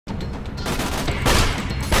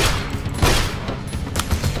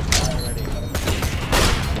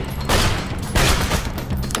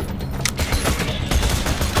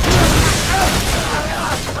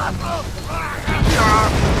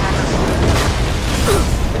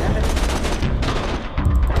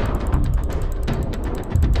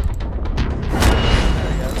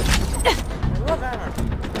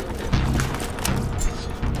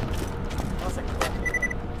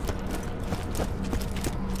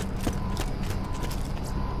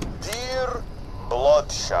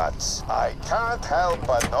Bloodshot. I can't help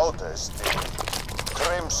but notice the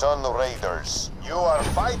Crimson Raiders. You are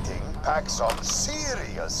fighting packs of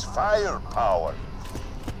serious firepower.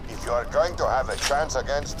 If you are going to have a chance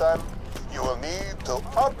against them, you will need to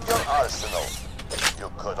up your arsenal.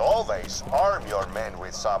 You could always arm your men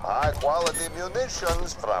with some high-quality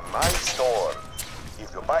munitions from my store.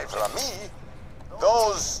 If you buy from me,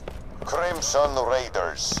 those Crimson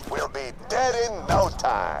Raiders will be dead in no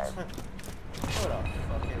time. What up,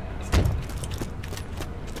 fucking?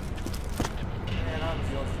 Man, I'm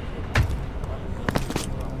joking.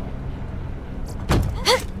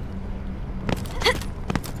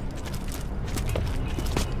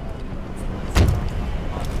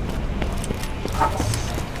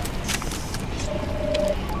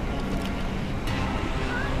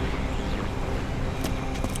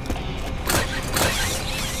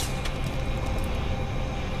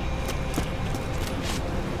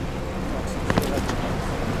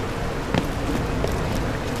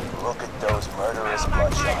 Murderous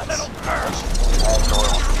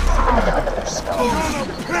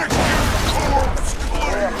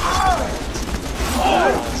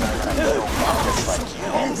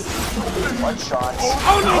bloodshot.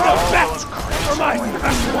 Oh no, no, best! For my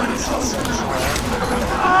best ones!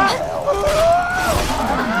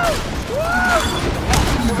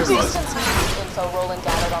 The Resistance needs info Roland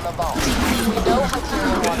gathered on the vault. We know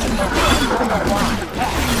Hyperion wants to focus. I don't know why.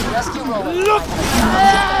 Rescue Roland. Look!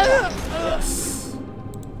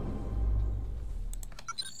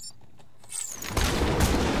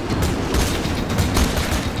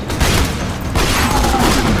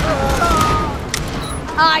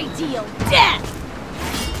 Ideal death!